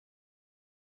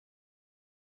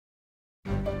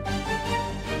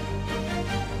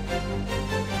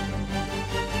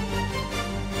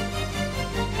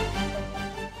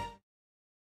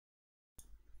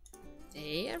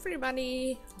Hey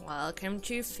everybody, welcome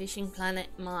to Fishing Planet.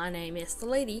 My name is the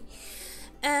Lady,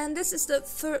 and this is the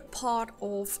third part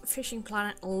of Fishing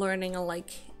Planet Learning a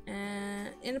Lake.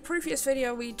 In the previous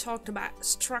video we talked about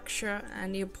structure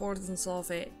and the importance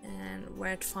of it and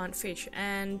where to find fish,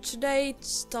 and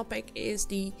today's topic is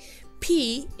the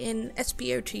P in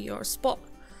S.P.O.T or SPOT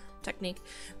technique,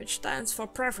 which stands for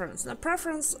preference. Now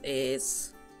preference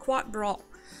is quite broad.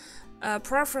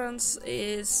 Preference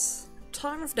is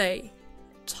time of day,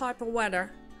 type of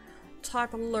weather,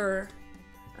 type of lure,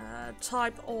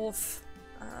 type of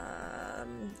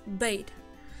bait,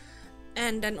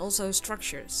 and then also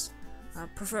structures,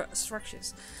 preferred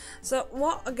structures. So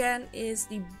what again is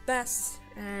the best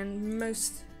and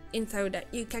most info that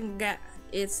you can get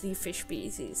is the fish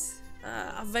species.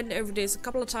 I've went over this a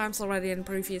couple of times already in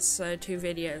previous two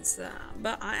videos,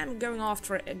 but I am going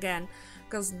after it again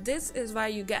because this is where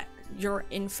you get your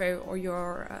info or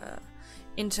your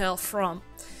intel from.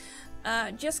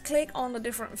 Just click on the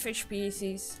different fish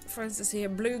species. For instance, here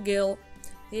bluegill,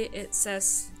 here it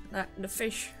says that the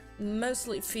fish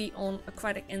mostly feed on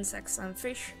aquatic insects and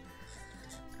fish.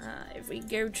 If we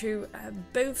go to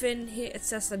bowfin, here it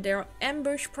says that there are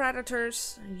ambush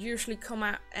predators, usually come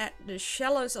out at the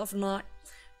shallows of night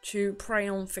to prey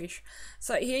on fish.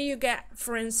 So here you get,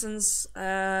 for instance,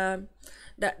 that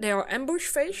there are ambush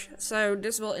fish, so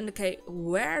this will indicate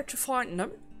where to find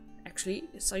them actually.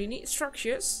 So you need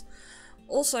structures,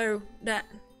 also that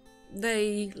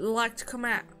they like to come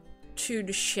out to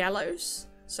the shallows,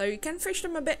 so you can fish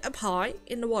them a bit up high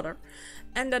in the water,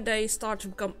 and that they start to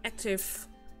become active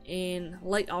in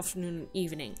late afternoon and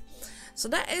evening. So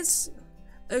that is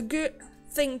a good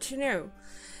thing to know.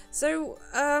 So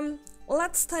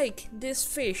let's take this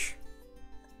fish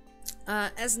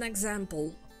as an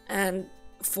example and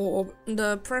for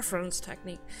the preference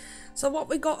technique. So what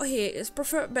we got here is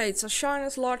preferred baits are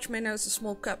shiners, large minnows, and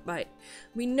small cut bait.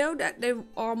 We know that they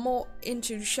are more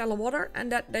into the shallow water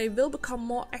and that they will become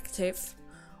more active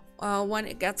when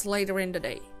it gets later in the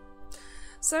day.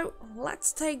 So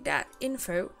let's take that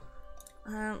info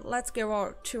and let's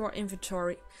go to our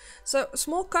inventory. So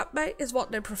small cut bait is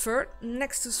what they prefer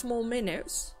next to small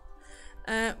minnows.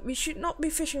 We should not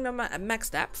be fishing them at max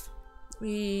depth.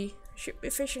 We should be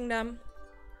fishing them,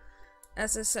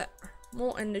 as I said,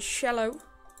 more in the shallow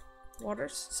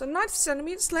waters. So 90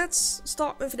 centimeters, let's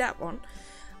start with that one.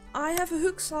 I have a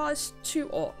hook size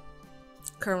 2/0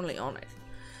 currently on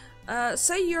it.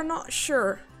 Say you're not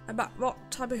sure about what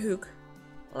type of hook,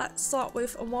 let's start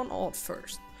with a 1/0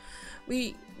 first.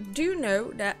 We do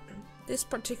know that this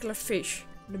particular fish,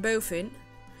 the bowfin,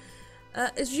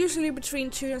 is usually between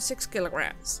 2 and 6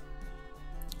 kilograms.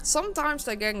 Sometimes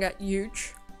they can get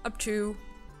huge, up to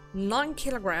 9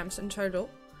 kilograms in total.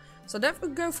 So that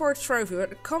would go for a trophy, but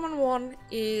the common one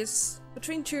is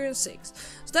between 2 and 6.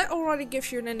 So that already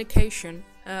gives you an indication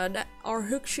that our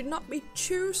hook should not be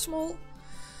too small.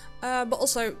 But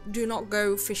also do not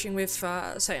go fishing with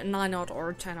say a 9/0 or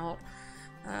a 10/0.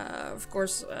 Of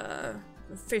course,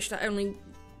 fish that only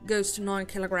goes to 9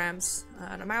 kilograms,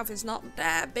 the mouth is not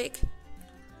that big.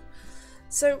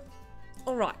 So,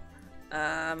 alright,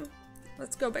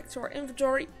 let's go back to our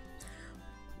inventory.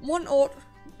 1/0,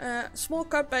 small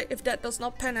cut bait. If that does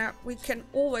not pan out, we can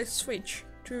always switch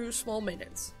to small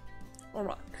minnows.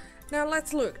 Alright, now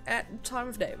let's look at the time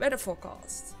of day, weather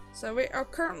forecast. So we are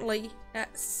currently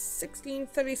at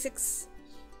 16:36,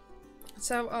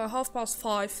 so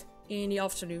 5:30 in the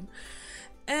afternoon,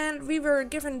 and we were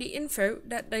given the info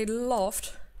that they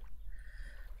loved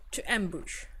to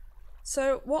ambush.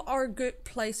 So what are good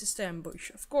places to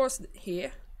ambush? Of course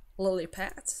here, lily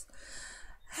pads.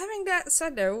 Having that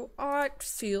said though, I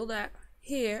feel that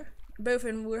here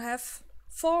bowfin would have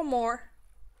far more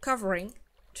covering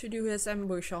to do his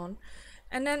ambush on,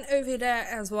 and then over there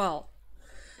as well.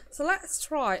 So let's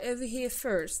try over here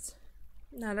first.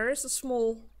 Now there is a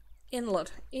small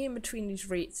inlet in between these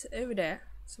reeds over there.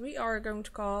 So we are going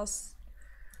to cast.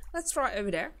 Let's try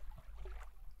over there.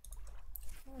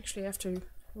 I actually have to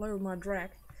lower my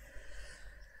drag.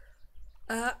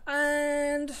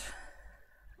 And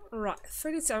right,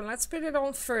 37. Let's put it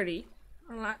on 30.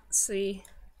 And let's see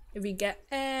if we get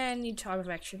any type of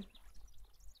action.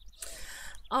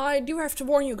 I do have to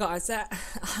warn you guys that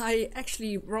I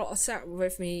actually brought a set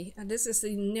with me, and this is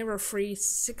the Nero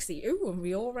 360. Ooh, and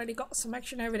we already got some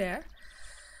action over there.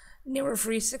 Nero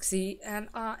 360, and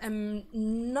I am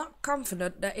not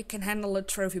confident that it can handle a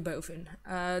trophy bowfin.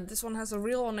 This one has a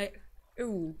reel on it.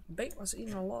 Ooh, bait was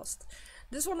even lost.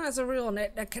 This one has a reel on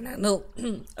it that can handle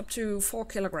up to 4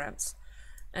 kilograms.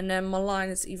 And then my line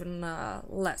is even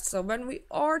less. So when we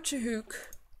are to hook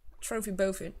trophy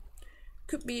bowfin,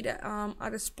 could be that I'm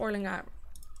either spoiling out,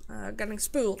 getting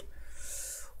spooled,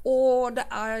 or that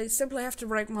I simply have to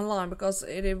break my line because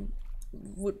it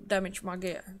would damage my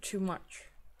gear too much.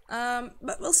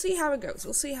 But we'll see how it goes.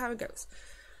 We'll see how it goes.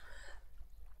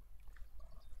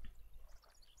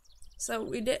 So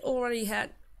we did already had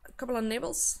a couple of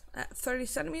nibbles at 30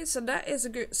 centimeters, so that is a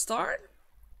good start.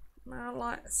 Now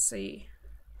let's see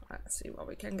what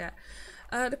we can get.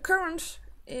 The current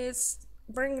is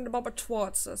bringing the bobber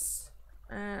towards us,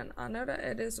 and I know that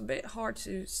it is a bit hard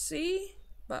to see,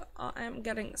 but I am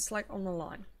getting slack on the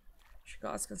line, as you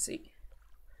guys can see.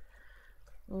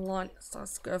 The line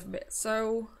starts to curve a bit,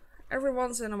 so every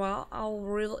once in a while I'll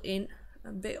reel in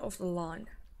a bit of the line,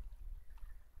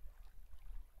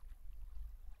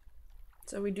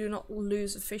 so we do not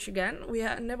lose a fish again. We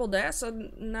had a nibble there, so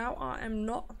now I am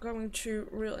not going to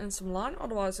reel in some line,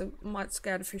 otherwise it might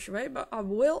scare the fish away, but I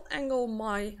will angle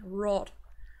my rod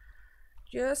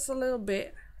just a little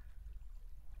bit,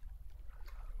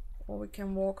 or we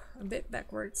can walk a bit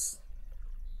backwards.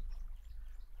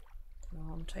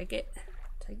 Come on, take it.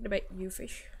 Take the bait, you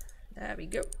fish. There we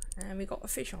go. And we got a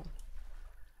fish on.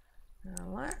 Now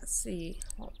let's see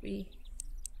what we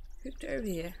hooked over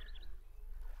here.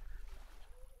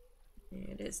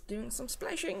 It is doing some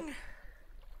splashing.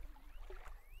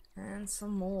 And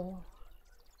some more.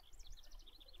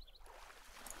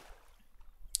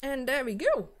 And there we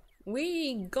go.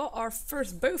 We got our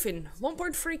first bowfin,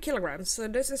 1.3 kilograms, so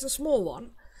this is a small one,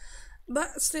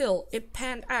 but still it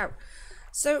panned out.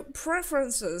 So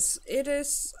preferences, it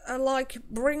is like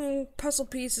bringing puzzle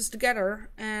pieces together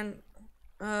and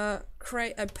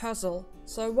create a puzzle.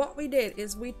 So what we did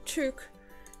is we took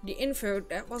the info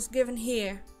that was given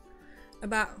here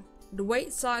about the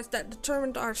weight size that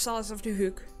determined our size of the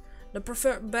hook, the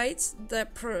preferred baits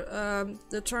that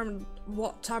determined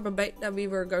what type of bait that we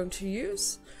were going to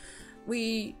use.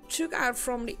 We took out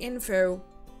from the info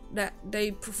that they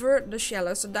preferred the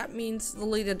shallow, so that means the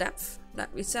leader depth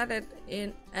that we set it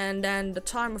in, and then the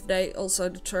time of day also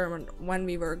determined when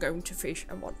we were going to fish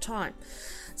at what time.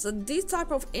 So this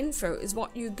type of info is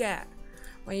what you get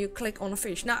when you click on a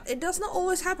fish. Now it does not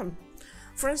always happen.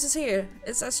 For instance, here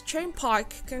it says chain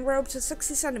pike can grow up to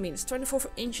 60 centimeters,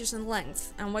 24 inches in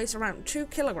length, and weighs around 2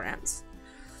 kilograms.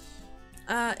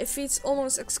 It feeds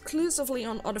almost exclusively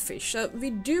on other fish, so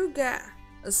we do get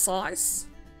a size,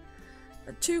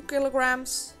 2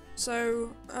 kilograms.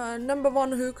 So number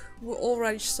 1 hook will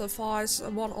already suffice,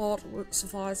 1 odd would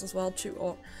suffice as well, 2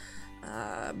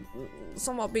 odd,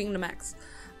 somewhat being the max.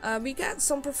 We get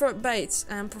some preferred baits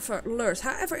and preferred lures,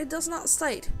 however it does not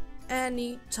state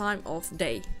any time of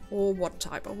day or what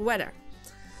type of weather.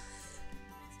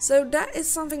 So that is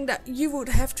something that you would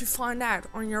have to find out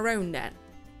on your own then.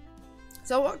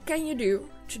 So what can you do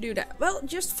to do that? Well,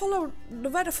 just follow the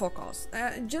weather forecast.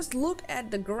 Just look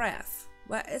at the graph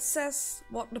where it says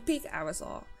what the peak hours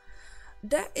are.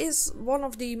 That is one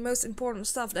of the most important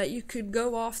stuff that you could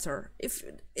go after. If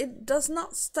it does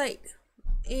not state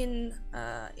in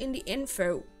the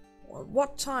info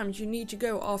what times you need to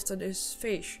go after this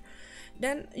fish,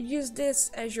 then use this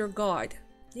as your guide.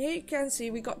 Here you can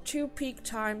see we got 2 peak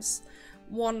times.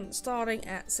 One starting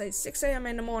at say 6 AM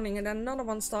in the morning and then another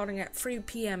one starting at 3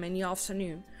 PM in the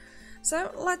afternoon.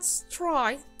 So let's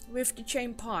try with the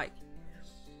chain pike.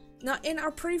 Now in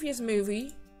our previous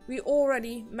movie we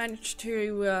already managed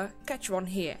to catch one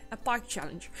here, a pike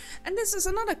challenge. And this is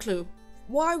another clue.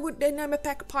 Why would they name a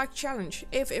pike challenge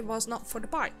if it was not for the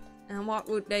pike? And what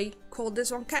would they call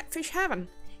this one? Catfish heaven.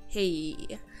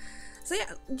 Hey. So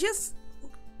yeah, just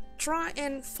try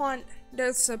and find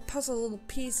those puzzle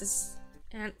pieces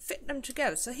and fit them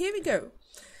together. So here we go.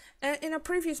 In our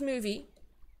previous movie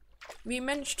we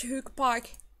managed to hook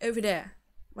pike over there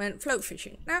when float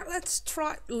fishing. Now let's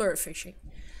try lure fishing.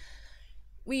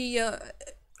 We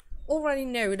already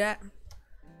know that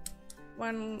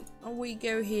when we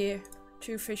go here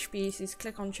to fish species,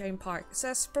 click on chain pike, it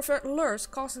says preferred lures,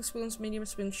 casting spoons, medium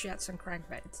spoons, sheds and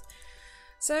crankbaits.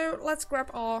 So let's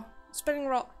grab our spinning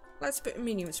rod, let's put a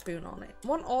medium spoon on it.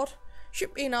 1 odd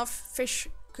should be enough. Fish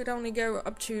could only go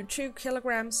up to 2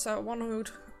 kilograms, so 1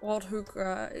 odd hook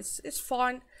is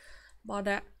fine. By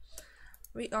that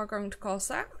we are going to cast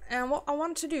that. And what I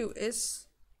want to do is,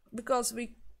 because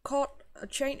we caught a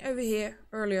chain over here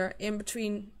earlier in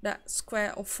between that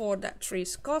square of 4 dead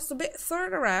trees, cast a bit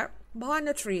further out behind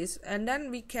the trees, and then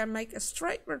we can make a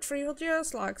straight retrieval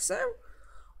just like so,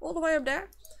 all the way up there.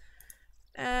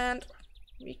 And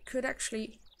we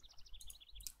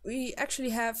actually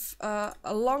have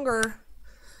a longer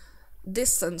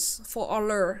distance for our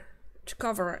lure to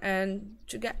cover and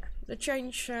to get the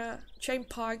chain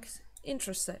pike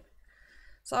interested.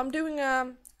 So I'm doing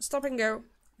a stop and go,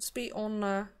 speed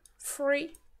on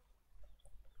 3.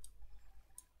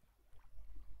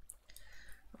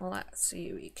 Let's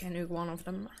see, we can do one of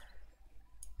them.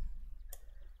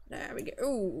 There we go.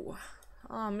 Oh,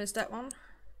 I missed that one.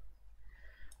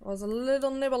 Was a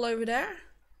little nibble over there.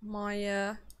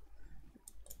 My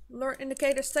lure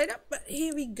indicator stayed up, but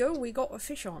here we go. We got a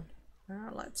fish on.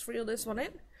 Let's reel this one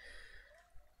in.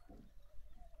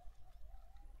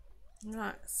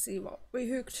 Let's see what we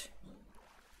hooked.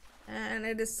 And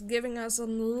it is giving us a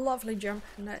lovely jump,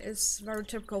 and that is very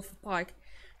typical for pike,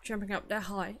 jumping up that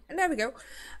high. And there we go.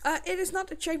 It is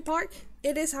not a chain pike.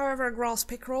 It is, however, a grass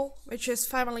pickerel, which is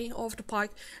family of the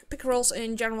pike. Pickerels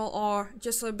in general are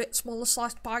just a bit smaller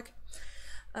sized pike.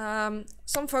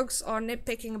 Some folks are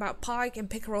nitpicking about pike and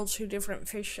pickerel, 2 different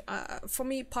fish. For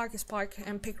me, pike is pike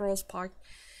and pickerel is pike.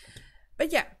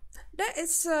 But yeah, that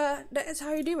is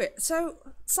how you do it. So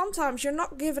sometimes you're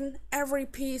not given every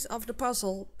piece of the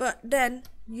puzzle, but then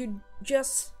you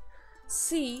just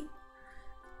see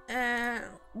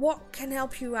what can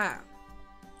help you out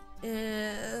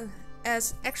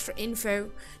as extra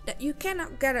info that you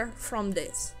cannot gather from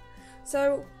this.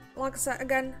 So like I said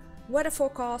again, weather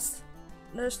forecast,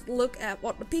 just look at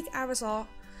what the peak hours are.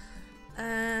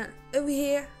 Over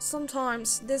here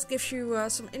sometimes this gives you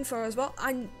some info as well.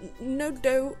 I know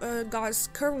though, guys,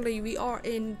 currently we are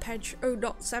in patch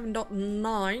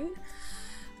 0.7.9.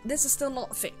 this is still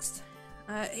not fixed.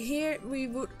 Here we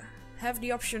would have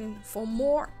the option for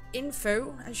more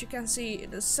info. As you can see,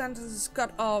 the sentence is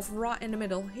cut off right in the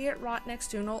middle. Here, right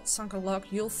next to not sunken log,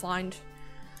 you'll find ...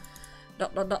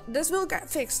 This will get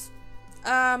fixed.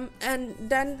 And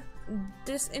then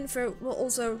this info will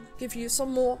also give you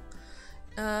some more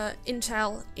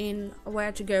intel in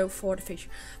where to go for the fish.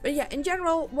 But yeah, in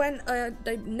general, when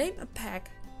they name a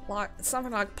pack, like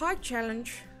something like Pike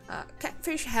Challenge,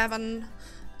 Catfish Heaven,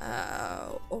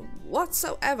 or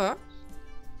whatsoever,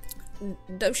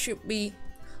 those should be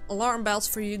alarm bells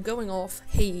for you going off.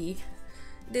 Hey,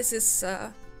 this is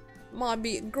might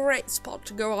be a great spot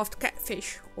to go after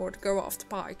catfish or to go after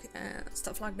pike and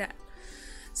stuff like that.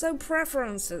 So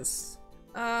preferences,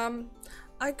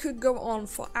 I could go on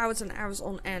for hours and hours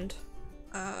on end,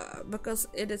 because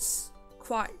it is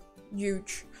quite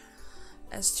huge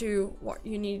as to what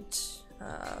you need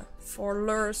for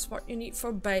lures, what you need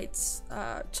for baits,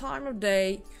 time of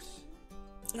day,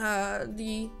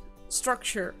 the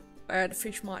structure where the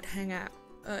fish might hang out,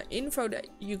 info that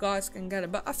you guys can gather.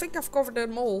 But I think I've covered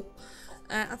them all,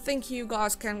 and I think you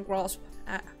guys can grasp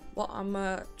at what I'm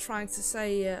trying to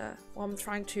say, what I'm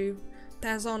trying to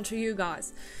pass on to you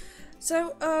guys.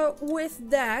 So with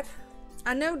that,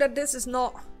 I know that this is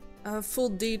not full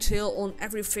detail on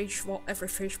every fish, what every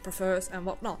fish prefers and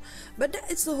whatnot, but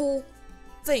that is the whole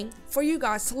thing for you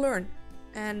guys to learn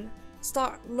and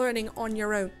start learning on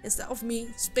your own, instead of me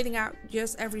spitting out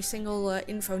just every single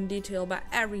info and detail about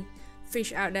every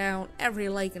fish out there on every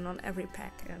lake and on every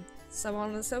pack and so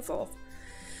on and so forth.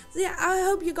 So yeah, I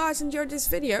hope you guys enjoyed this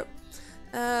video.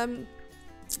 In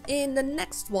the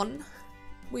next one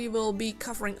we will be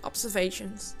covering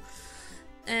observations,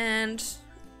 and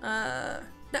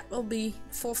that will be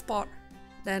the 4th part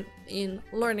then in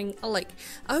learning a lake.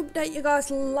 I hope that you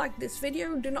guys liked this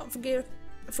video. Do not forget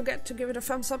to give it a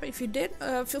thumbs up if you did.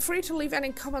 Feel free to leave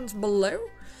any comments below.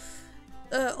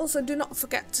 Also, do not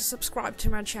forget to subscribe to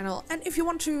my channel, and if you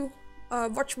want to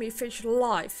watch me fish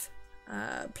live,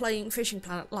 playing Fishing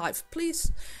Planet live,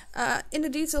 please, in the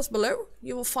details below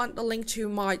you will find the link to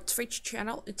my Twitch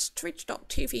channel. It's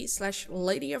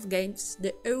twitch.tv/ladyofgames,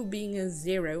 the O being a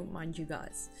 0, mind you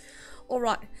guys.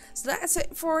 Alright, so that's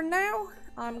it for now.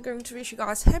 I'm going to wish you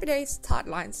guys happy days, tight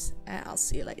lines, and I'll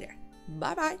see you later.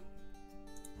 Bye bye.